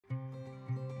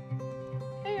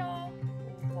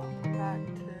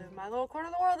my little corner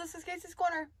of the world. This is Casey's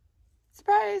Corner.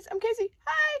 Surprise, I'm Casey.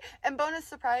 Hi! And bonus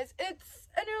surprise, it's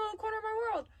a new little corner of my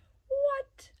world.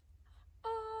 What?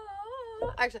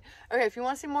 Actually, okay, if you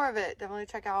want to see more of it, definitely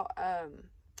check out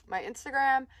my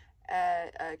Instagram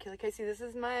at Kayla Casey. This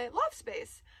is my loft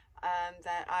space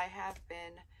that I have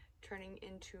been turning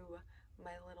into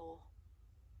my little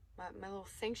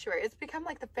sanctuary. It's become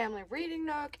like the family reading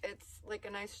nook. It's like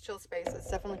a nice chill space. It's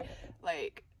definitely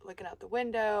like looking out the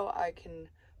window. I can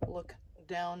look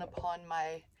down upon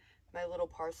my little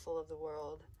parcel of the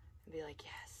world and be like,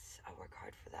 yes, I work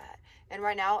hard for that. And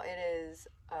right now it is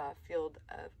a field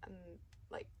of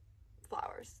like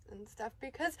flowers and stuff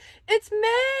because it's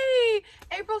May.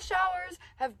 April showers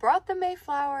have brought the May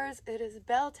flowers. It is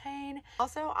Beltane.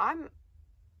 Also,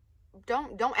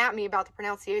 don't at me about the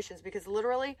pronunciations because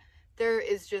literally there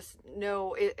is just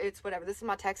no, it's whatever. This is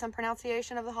my Texan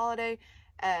pronunciation of the holiday.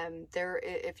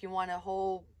 If you want a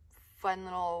whole fun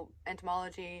little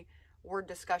entomology word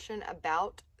discussion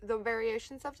about the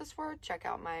variations of this word, check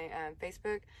out my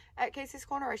Facebook at Casey's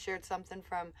Corner. I shared something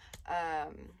from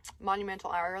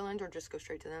Monumental Ireland, or just go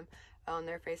straight to them on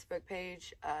their Facebook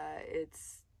page.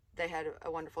 They had a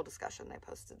wonderful discussion they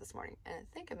posted this morning, and I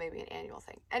think it may be an annual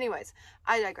thing. Anyways,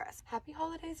 I digress. Happy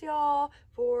holidays, y'all,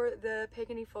 for the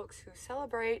pagany folks who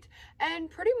celebrate,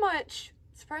 and pretty much,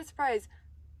 surprise, surprise,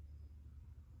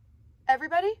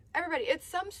 everybody, it's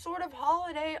some sort of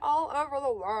holiday all over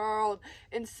the world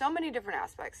in so many different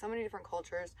aspects, so many different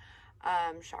cultures.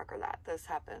 Shocker that this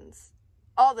happens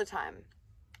all the time,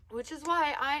 which is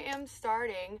why I am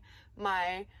starting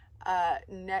my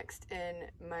next in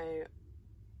my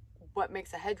What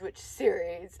Makes a Hedgewitch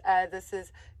series. This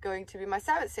is going to be my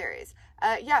Sabbat series.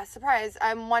 Yeah, surprise,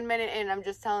 I'm 1 minute in. I'm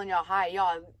just telling y'all, hi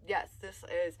y'all. Yes, this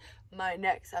is my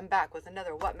next. I'm back with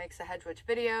another What Makes a Hedgewitch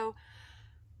video.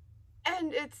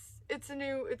 And it's a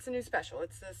new special.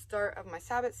 It's the start of my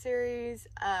Sabbat series,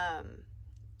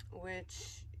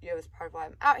 which, you know, is part of why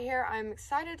I'm out here. I'm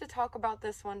excited to talk about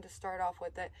this one to start off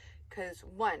with it, because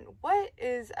one, what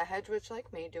is a hedgewitch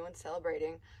like me doing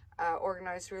celebrating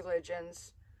organized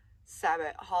religions,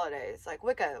 Sabbat holidays, like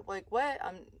Wicca, like what?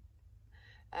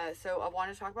 So I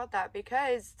want to talk about that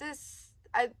because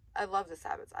I love the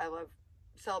Sabbats. I love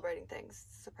celebrating things.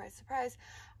 Surprise, surprise.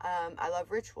 I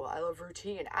love ritual. I love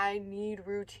routine. I need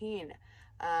routine.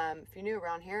 If you're new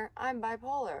around here, I'm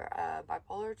bipolar.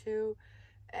 Bipolar 2,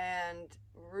 and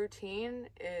routine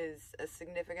is a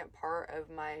significant part of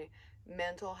my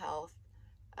mental health,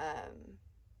 plan.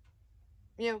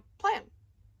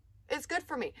 It's good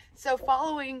for me. So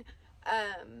following,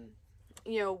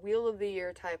 Wheel of the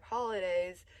Year type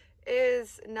holidays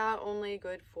is not only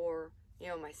good for,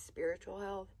 my spiritual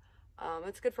health,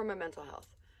 it's good for my mental health.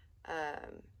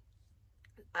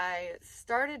 I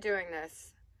started doing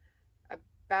this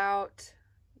about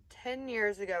 10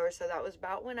 years ago or so. That was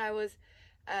about when I was,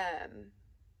 a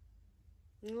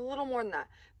little more than that,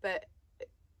 but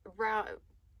around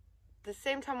the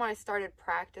same time when I started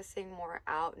practicing more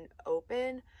out and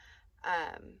open,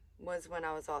 was when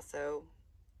I was also,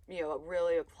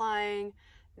 really applying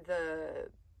the,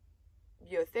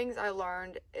 things I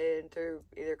learned through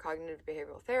either cognitive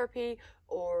behavioral therapy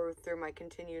or through my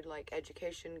continued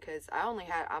education, because I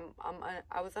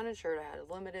was uninsured. I had a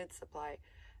limited supply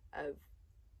of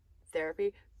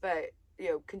therapy, but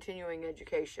continuing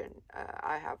education,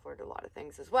 I have learned a lot of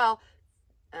things as well.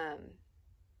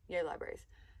 Yay, libraries.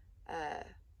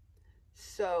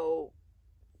 So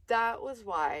that was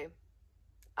why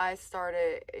I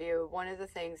started. One of the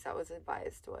things that was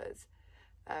advised was,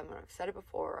 I've said it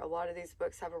before, a lot of these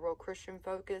books have a real Christian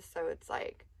focus, so it's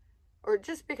or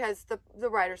just because the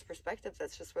writer's perspective,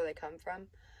 that's just where they come from.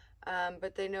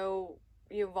 But they know,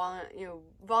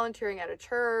 volunteering at a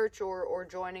church or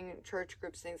joining church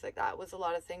groups, things like that, was a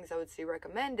lot of things I would see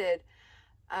recommended,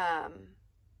 to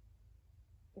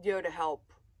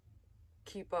help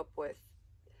keep up with,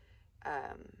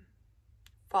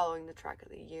 following the track of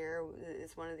the year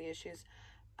is one of the issues.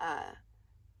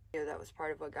 That was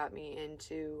part of what got me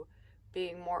into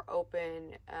being more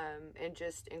open, and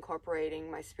just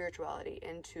incorporating my spirituality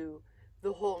into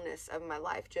the wholeness of my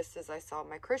life, just as I saw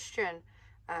my Christian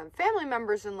family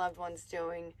members and loved ones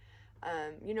doing.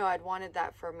 I'd wanted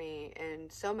that for me in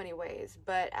so many ways,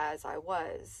 but as I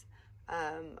was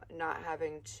not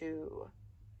having to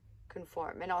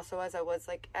conform, and also as I was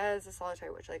as a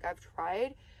solitary witch, I've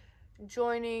tried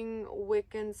joining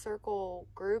Wiccan circle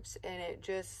groups, and it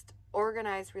just,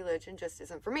 organized religion just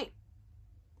isn't for me.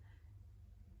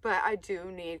 But I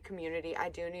do need community, I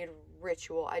do need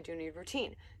ritual, I do need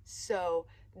routine. So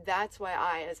that's why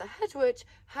I, as a hedgewitch,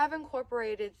 have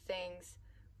incorporated things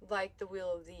like the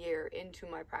Wheel of the Year into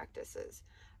my practices.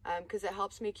 because it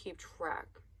helps me keep track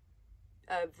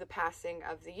of the passing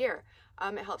of the year.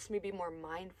 It helps me be more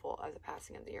mindful of the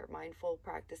passing of the year. Mindful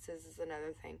practices is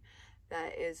another thing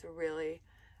that is really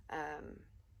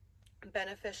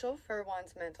beneficial for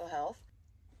one's mental health.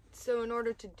 So in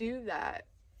order to do that,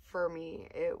 for me,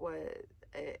 it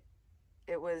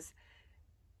was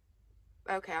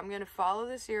okay, I'm going to follow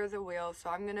this year of the wheel. So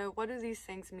what do these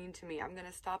things mean to me? I'm going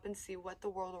to stop and see what the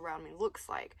world around me looks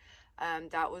like.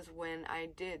 That was when I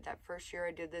did that first year.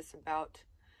 I did this about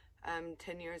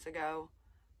 10 years ago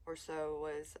or so,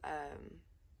 was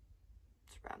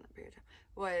it's around that period of time,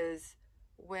 was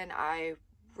when I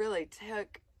really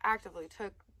actively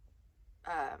took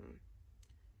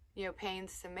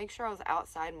pains to make sure I was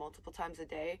outside multiple times a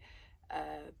day,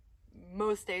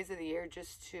 most days of the year,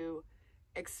 just to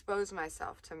expose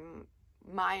myself to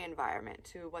my environment,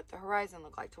 to what the horizon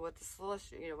looked like, to what the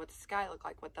celestial, what the sky looked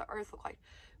like, what the earth looked like,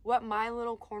 what my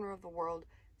little corner of the world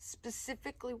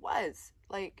specifically was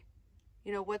like,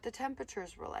 what the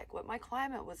temperatures were like, what my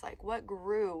climate was like, what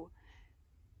grew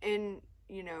in,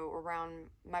 around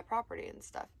my property and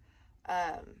stuff.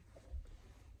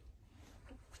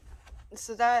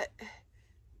 So that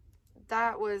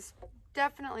was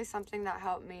definitely something that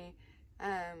helped me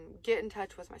get in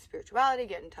touch with my spirituality,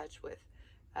 get in touch with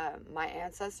my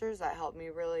ancestors. That helped me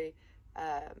really,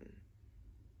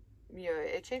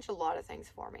 it changed a lot of things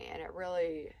for me, and it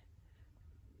really,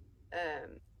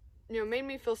 made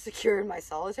me feel secure in my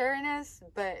solitariness,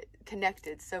 but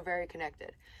connected, so very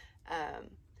connected.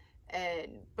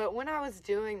 But when I was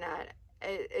doing that,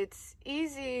 it's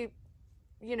easy,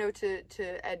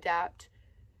 to adapt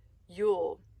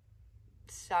Yule,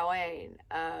 Samhain,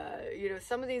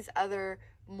 some of these other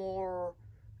more,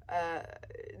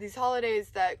 these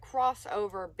holidays that cross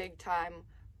over big time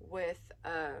with,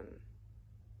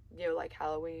 like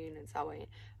Halloween and Samhain,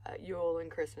 Yule and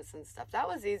Christmas and stuff. That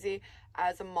was easy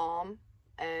as a mom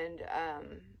and,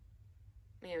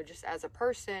 just as a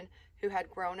person who had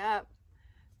grown up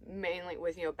mainly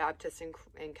with, Baptist and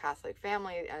Catholic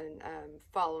family and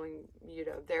following,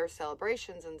 their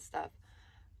celebrations and stuff.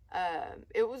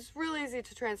 It was really easy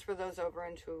to transfer those over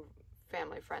into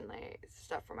family-friendly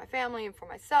stuff for my family and for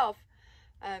myself,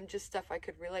 just stuff I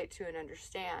could relate to and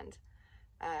understand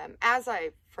as I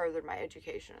furthered my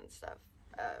education and stuff.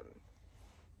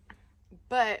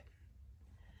 But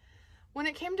when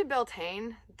it came to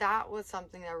Beltane, that was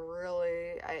something that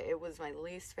really, it was my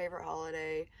least favorite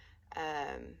holiday.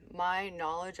 My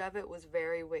knowledge of it was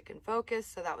very Wiccan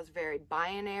focused, so that was very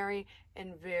binary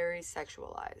and very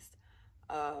sexualized.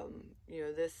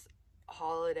 This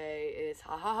holiday is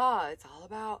it's all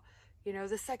about,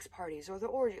 the sex parties or the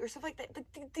orgy or stuff like that.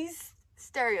 These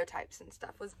stereotypes and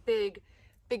stuff was big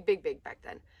back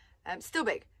then. Still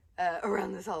big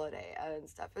around this holiday and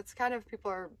stuff. It's kind of,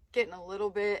 people are getting a little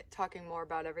bit talking more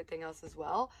about everything else as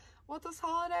well with this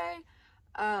holiday.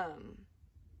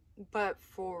 But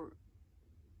for,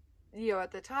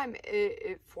 at the time,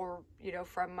 from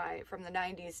the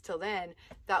 90s till then,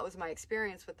 that was my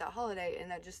experience with that holiday,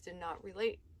 and that just did not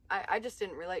relate. I just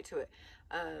didn't relate to it.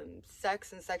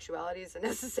 Sex and sexuality isn't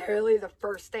necessarily the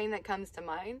first thing that comes to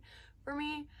mind for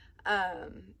me.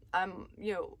 I'm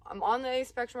on the ace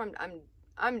spectrum.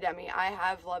 I'm demi. I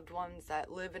have loved ones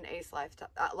that live an ace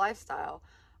lifestyle.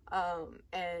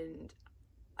 And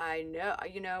I know,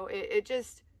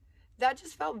 that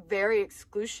just felt very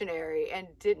exclusionary and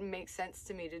didn't make sense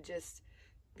to me to just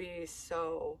be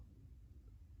so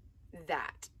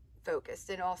that focused.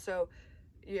 And also,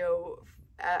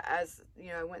 as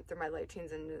I went through my late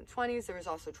teens and 20s, there was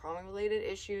also trauma-related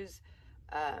issues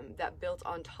that built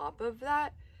on top of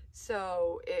that.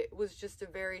 So it was just a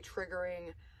very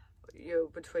triggering,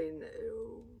 it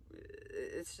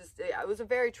was a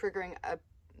very triggering,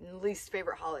 least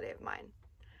favorite holiday of mine.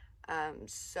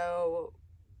 So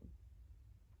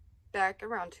back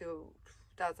around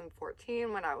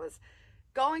 2014, when I was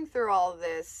going through all of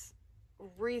this,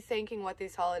 rethinking what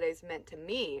these holidays meant to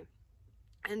me,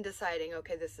 and deciding,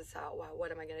 okay, this is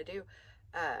what am I going to do?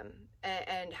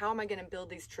 And how am I going to build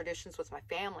these traditions with my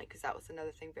family? Because that was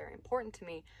another thing very important to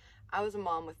me. I was a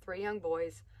mom with 3 young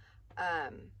boys.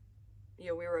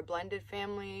 We were a blended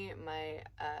family. My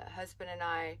husband and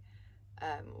I,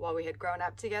 while we had grown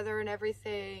up together and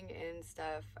everything and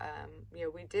stuff,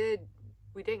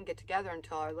 we didn't get together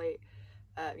until our late,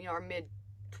 our mid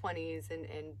 20s, and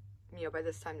by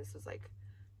this time this was like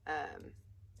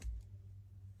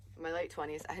my late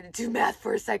 20s. I had to do math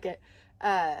for a second.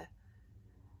 So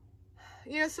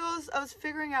I was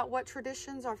figuring out what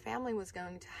traditions our family was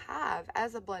going to have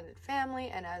as a blended family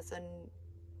and as a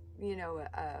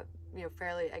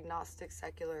fairly agnostic,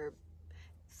 secular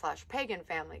 / pagan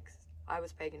family. I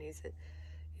was pagan. He's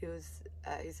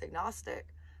agnostic,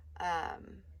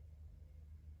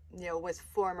 with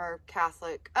former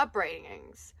Catholic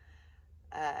upbringings.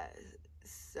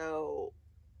 So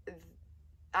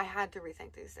I had to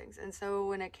rethink these things. And so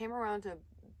when it came around to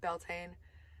Beltane,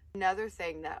 another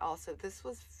thing that also, this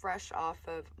was fresh off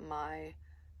of my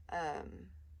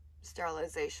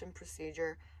sterilization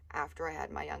procedure after I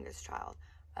had my youngest child.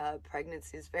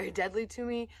 Pregnancy is very deadly to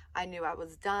me. I knew I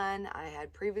was done. I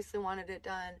had previously wanted it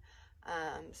done.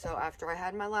 So after I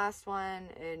had my last one,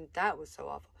 and that was so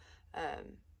awful,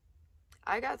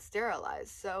 I got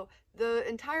sterilized. So the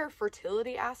entire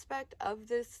fertility aspect of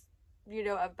this,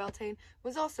 of Beltane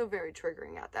was also very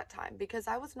triggering at that time, because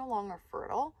I was no longer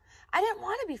fertile. I didn't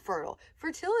want to be fertile.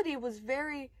 Fertility was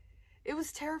it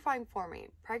was terrifying for me.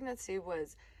 Pregnancy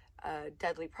was a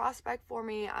deadly prospect for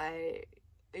me.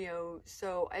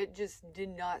 So it just did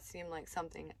not seem like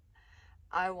something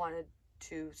I wanted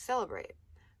to celebrate.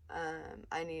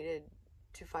 I needed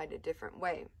to find a different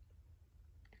way.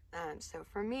 So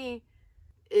for me,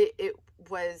 it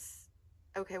was,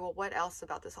 okay, well, what else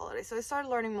about this holiday? So I started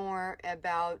learning more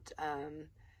about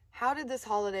how did this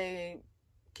holiday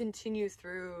continue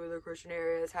through the Christian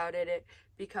areas? How did it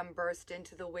become burst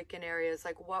into the Wiccan areas?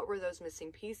 Like, what were those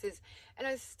missing pieces? And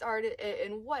I started,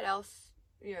 and what else,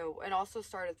 and also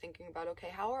started thinking about, okay,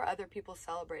 how are other people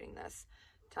celebrating this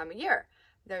time of year?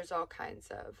 There's all kinds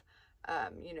of,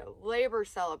 labor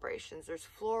celebrations. There's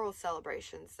floral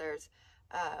celebrations. There's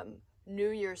New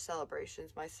Year's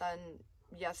celebrations. My son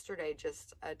yesterday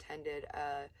just attended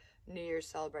a New Year's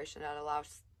celebration at a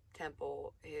Laos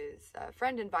temple his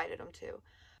friend invited him to.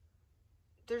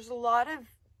 There's a lot of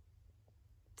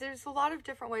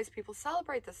different ways people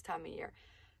celebrate this time of year.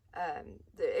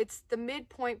 It's the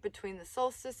midpoint between the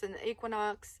solstice and the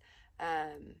equinox,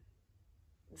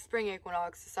 the spring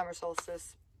equinox, the summer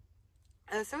solstice.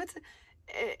 So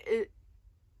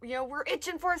we're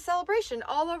itching for a celebration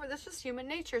all over. This is human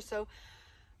nature. So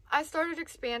I started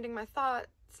expanding my thoughts,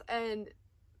 and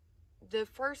the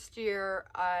first year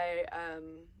I,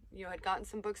 had gotten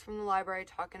some books from the library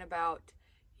talking about,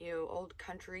 old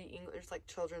country English, like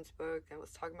children's book, and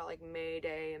was talking about like May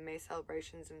Day and May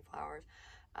celebrations and flowers,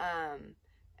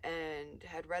 and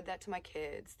had read that to my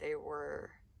kids. They were,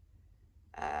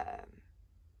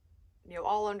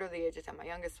 all under the age of 10. My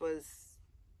youngest was,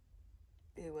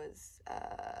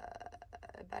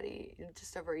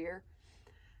 just over a year,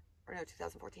 or no,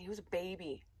 2014. He was a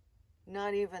baby,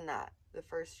 not even that, the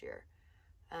first year.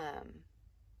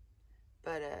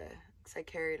 Because I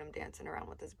carried him dancing around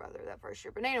with his brother that first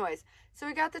year. But anyways, so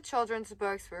we got the children's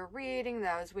books. We were reading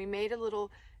those. We made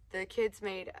the kids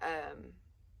made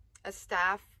a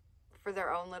staff for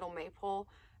their own little maypole.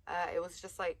 It was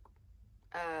just like,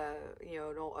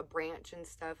 a branch and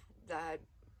stuff that had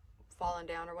fallen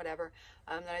down or whatever,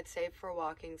 that I'd saved for a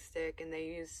walking stick. And they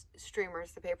used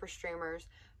streamers, the paper streamers,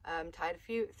 tied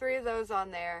 3 of those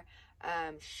on there,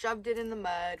 shoved it in the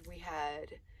mud. We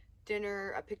had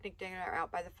a picnic dinner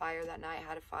out by the fire that night,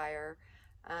 had a fire,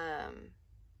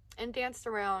 and danced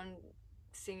around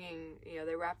singing,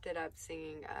 they wrapped it up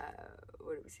singing,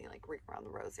 what did we sing, like Ring Around the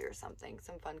Rosie or something,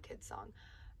 some fun kid song,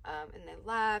 and they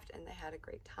laughed, and they had a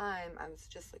great time. I was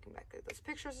just looking back at those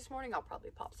pictures this morning. I'll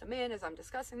probably pop some in as I'm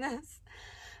discussing this,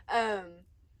 and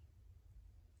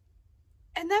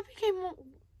that became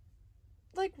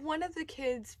like one of the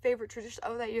kids' favorite traditions.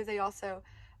 Oh, that year they also,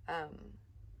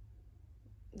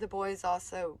 the boys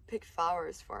also picked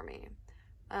flowers for me.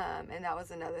 And that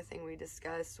was another thing we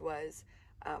discussed was,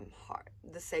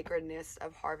 the sacredness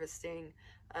of harvesting,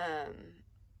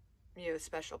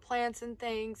 special plants and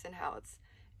things, and how it's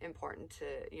important to,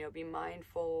 be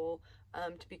mindful,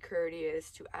 to be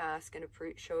courteous, to ask and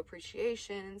show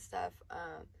appreciation and stuff.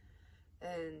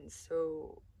 And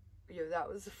so, that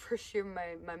was the first year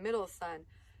my middle son,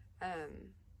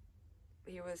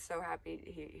 he was so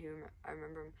happy. I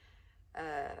remember him,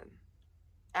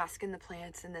 asking the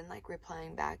plants and then like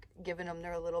replying back, giving them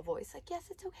their little voice, like, yes,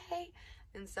 it's okay,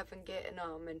 and stuff, and getting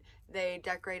them. And they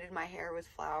decorated my hair with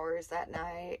flowers that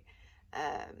night.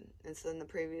 And so in the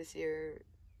previous year,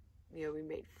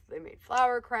 they made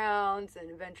flower crowns,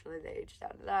 and eventually they aged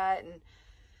out of that. And,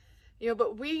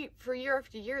 but for year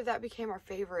after year, that became our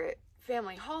favorite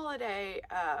family holiday,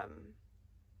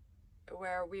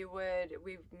 where we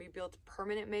built a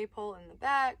permanent maypole in the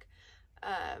back.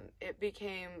 It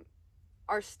became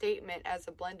our statement as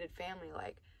a blended family,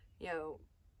 like,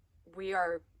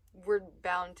 we're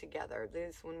bound together.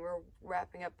 When we're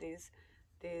wrapping up these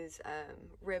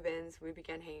ribbons, we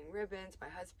began hanging ribbons. My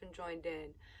husband joined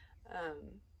in,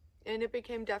 and it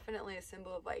became definitely a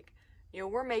symbol of like,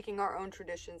 we're making our own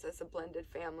traditions as a blended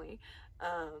family.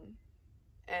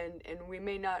 and we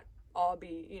may not all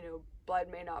be, you know, blood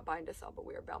may not bind us all, but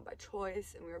we are bound by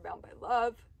choice, and we are bound by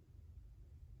love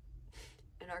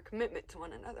and our commitment to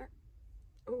one another.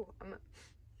 Oh,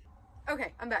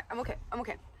 okay, I'm back. I'm okay.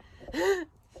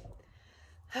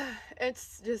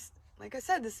 It's just, like I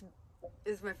said, this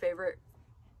is my favorite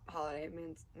holiday. It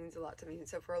means a lot to me. And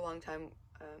so for a long time,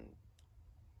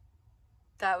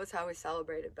 that was how we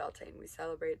celebrated Beltane. We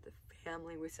celebrated the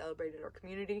family. We celebrated our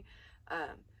community.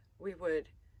 We would,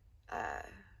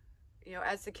 you know,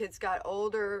 as the kids got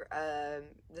older,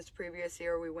 this previous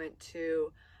year we went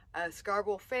to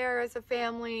Scarborough Fair as a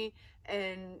family,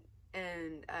 and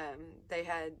they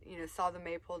had, you know, saw the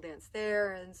maypole dance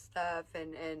there and stuff,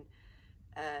 and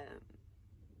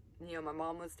you know, my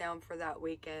mom was down for that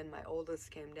weekend. My oldest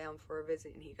came down for a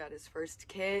visit, and he got his first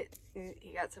kit.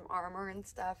 He got some armor and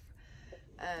stuff.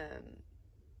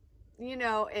 You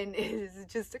know, and it is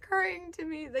just occurring to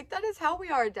me, like, that is how we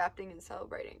are adapting and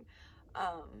celebrating.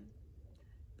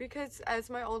 Because as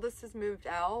my oldest has moved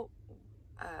out,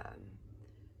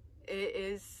 it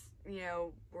is, you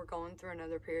know, we're going through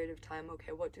another period of time.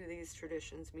 Okay, what do these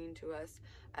traditions mean to us?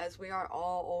 As we aren't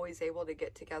all always able to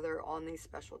get together on these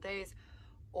special days,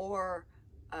 or,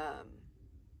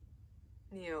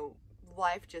 you know,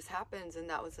 life just happens. And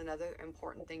that was another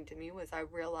important thing to me, was I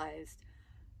realized,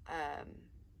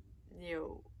 you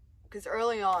know, because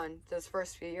early on, those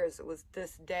first few years, it was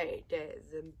this day,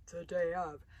 the day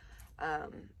of.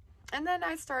 And then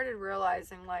I started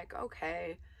realizing, like,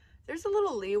 okay, there's a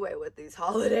little leeway with these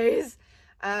holidays.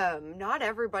 Not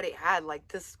everybody had, like,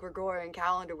 this Gregorian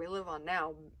calendar we live on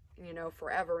now, you know,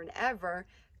 forever and ever.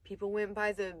 People went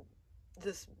by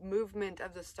this movement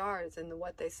of the stars and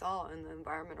what they saw in the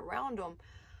environment around them.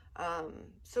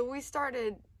 So we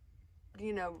started,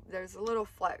 you know, there's a little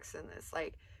flex in this.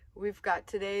 Like, we've got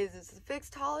today's is a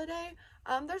fixed holiday.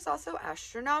 There's also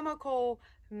astronomical,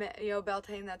 you know,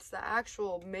 Beltane. That's the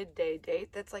actual midday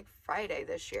date. That's like Friday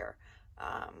this year.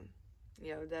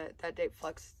 You know, that date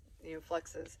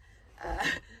flexes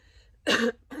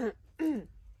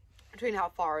between how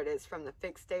far it is from the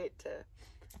fixed date to,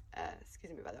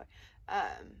 excuse me, by the way,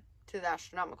 to the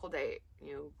astronomical date,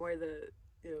 you know, where you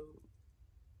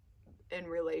know, in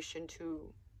relation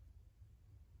to,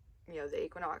 you know, the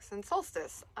equinox and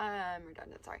solstice. I'm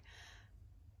redundant, sorry.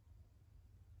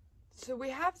 So we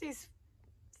have these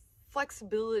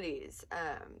flexibilities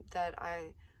that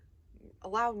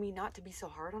allowed me not to be so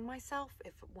hard on myself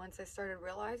once I started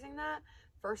realizing that,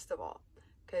 first of all,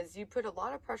 because you put a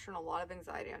lot of pressure and a lot of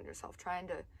anxiety on yourself trying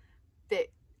to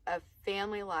fit a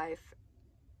family life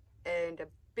and a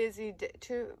busy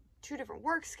two different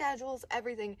work schedules,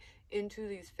 everything into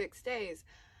these fixed days.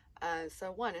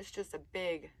 So one, it's just a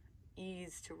big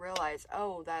ease to realize,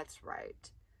 oh, that's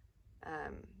right,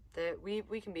 that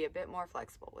we can be a bit more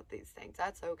flexible with these things.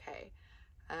 That's okay,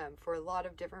 for a lot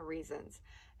of different reasons.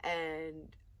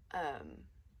 And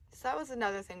so that was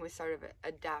another thing we started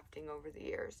adapting over the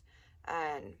years,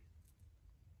 and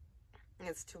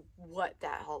as to what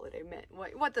that holiday meant,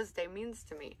 what this day means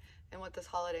to me, and what this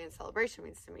holiday and celebration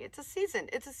means to me. It's a season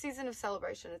of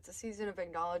celebration. It's a season of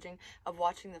acknowledging, of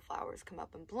watching the flowers come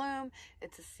up and bloom.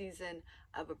 It's a season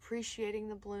of appreciating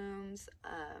the blooms,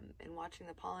 and watching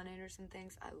the pollinators and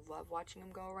things. I love watching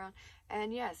them go around.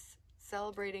 And yes,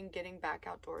 celebrating getting back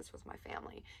outdoors with my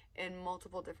family in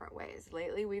multiple different ways.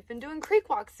 Lately, we've been doing creek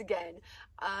walks again.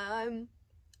 I'm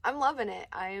loving it.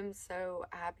 I am so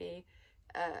happy.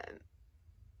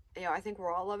 You know, I think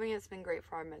we're all loving it. It's been great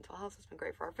for our mental health. It's been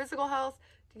great for our physical health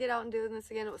to get out and do this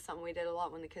again. It was something we did a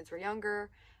lot when the kids were younger,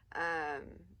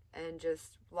 and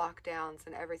just lockdowns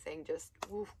and everything just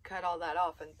cut all that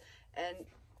off. And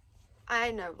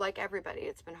I know, like everybody,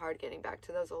 it's been hard getting back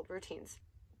to those old routines.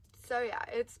 So yeah,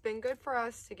 it's been good for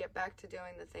us to get back to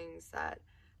doing the things that,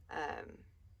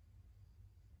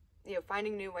 you know,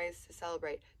 finding new ways to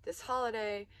celebrate this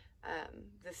holiday,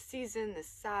 this season, this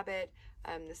Sabbat,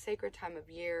 the sacred time of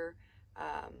year,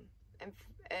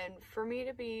 and for me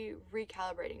to be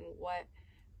recalibrating what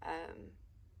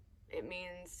it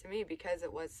means to me, because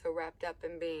it was so wrapped up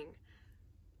in being,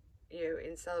 you know,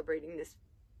 in celebrating this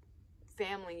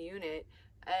family unit,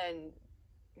 and,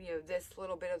 you know, this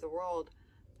little bit of the world,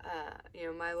 you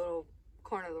know, my little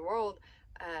corner of the world.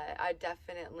 I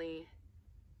definitely,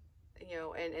 you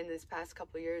know, and in this past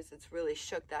couple of years, it's really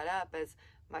shook that up as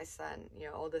my son, you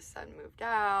know, oldest son moved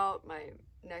out. My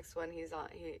next one, he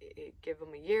give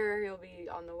him a year, he'll be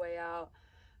on the way out.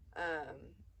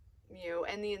 You know,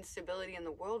 and the instability in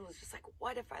the world was just like,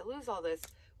 what if I lose all this?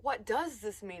 What does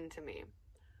this mean to me?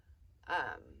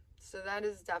 So that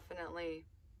is definitely,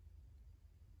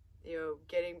 you know,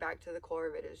 getting back to the core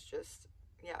of it is just,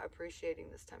 yeah, appreciating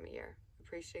this time of year,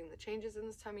 appreciating the changes in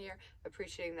this time of year,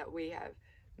 appreciating that we have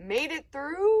made it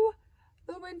through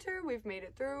the winter. We've made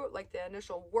it through like the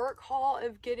initial work haul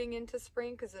of getting into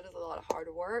spring, because it is a lot of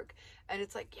hard work, and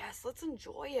it's like, yes, let's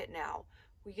enjoy it now.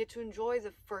 We get to enjoy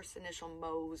the first initial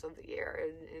mows of the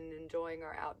year and enjoying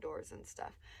our outdoors and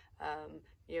stuff.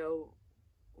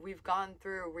 We've gone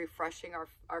through refreshing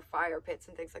our fire pits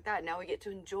and things like that. Now we get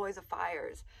to enjoy the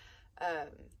fires.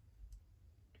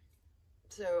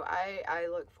 So I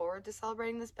look forward to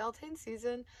celebrating this Beltane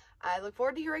season. I look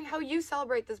forward to hearing how you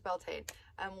celebrate this Beltane.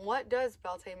 What does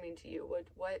Beltane mean to you?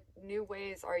 What new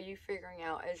ways are you figuring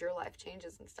out as your life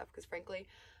changes and stuff? Because frankly,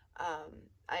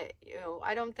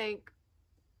 I don't think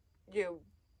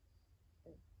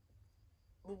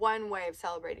one way of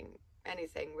celebrating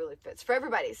anything really fits for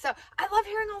everybody. So I love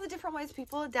hearing all the different ways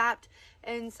people adapt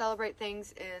and celebrate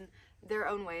things in their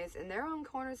own ways, in their own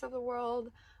corners of the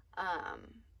world.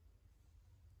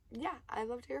 Yeah, I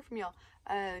love to hear from y'all.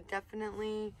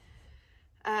 Definitely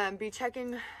be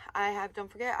checking.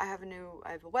 Don't forget, I have a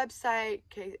website,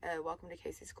 welcome to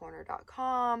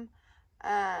caseyscorner.com.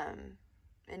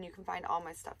 And you can find all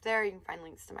my stuff there. You can find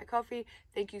links to my Ko-fi.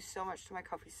 Thank you so much to my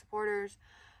Ko-fi supporters.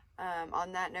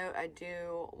 On that note, I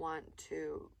do want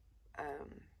to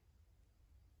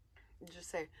just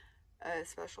say a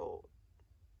special,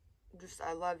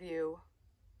 I love you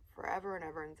forever and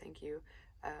ever, and thank you.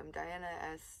 Diana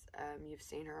S., you've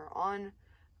seen her on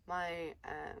my,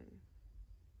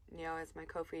 as my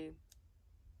Ko-fi,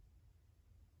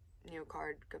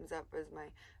 card comes up as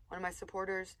one of my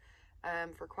supporters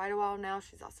for quite a while now.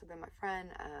 She's also been my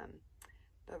friend,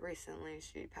 but recently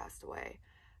she passed away.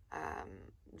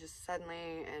 Just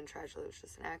suddenly and tragically. It was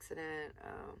just an accident.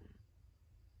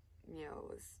 It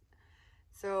was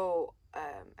so.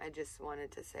 I just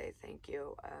wanted to say thank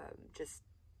you, just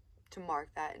to mark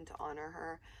that and to honor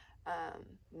her.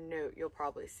 You'll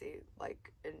probably see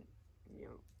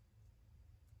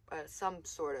some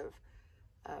sort of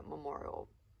memorial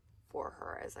for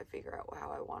her as I figure out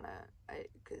how I want to.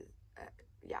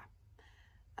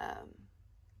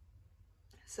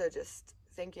 So just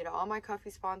thank you to all my Ko-fi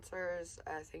sponsors.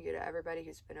 Thank you to everybody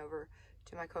who's been over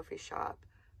to my Ko-fi shop.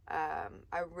 I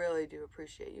really do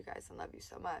appreciate you guys and love you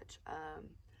so much.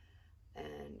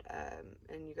 And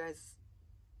you guys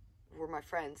were my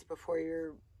friends before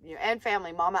and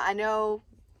family. Mama, I know,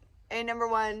 number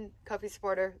one Ko-fi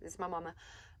supporter is my mama.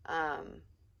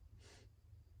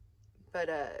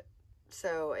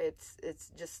 So it's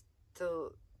just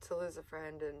to lose a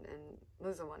friend and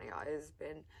losing one of y'all it's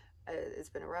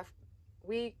been a rough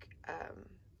week,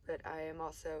 but I am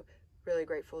also really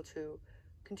grateful to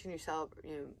continue to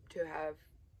have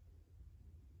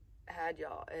had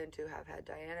y'all and to have had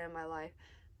Diana in my life,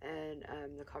 and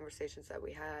the conversations that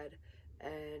we had,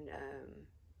 and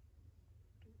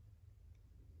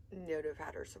to have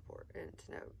had her support and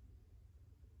to know,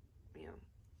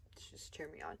 just cheer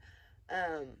me on.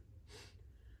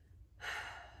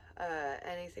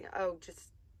 Anything.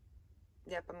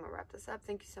 Yep, I'm gonna wrap this up.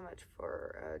 Thank you so much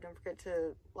for, don't forget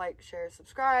to like, share,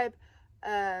 subscribe,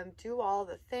 do all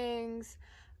the things.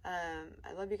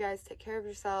 I love you guys. Take care of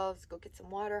yourselves. Go get some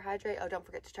water, hydrate. Oh, don't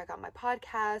forget to check out my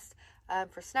podcast,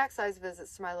 for snack size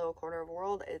visits to my little corner of the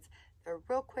world. They're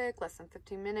real quick, less than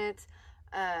 15 minutes.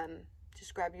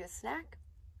 Just grab you a snack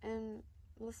and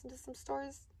listen to some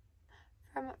stories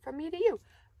from me to you.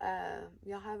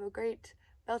 Y'all have a great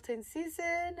Beltane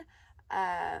season.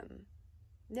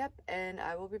 Yep, and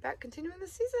I will be back continuing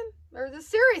this series.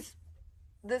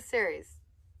 Love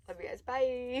you guys.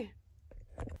 Bye.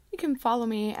 You can follow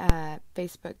me at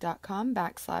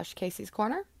facebook.com/Casey's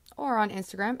Corner, or on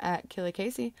Instagram at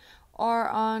KillyCasey, or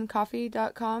on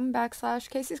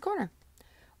coffee.com/Casey's Corner.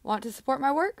 Want to support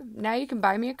my work? Now you can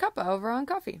buy me a cuppa over on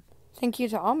Ko-fi. Thank you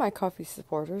to all my Ko-fi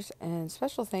supporters, and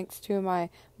special thanks to my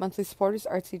monthly supporters,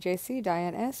 RTJC,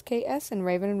 Diane S., KS, and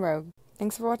Raven and Rogue.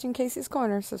 Thanks for watching Casey's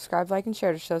Corner. Subscribe, like, and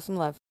share to show some love.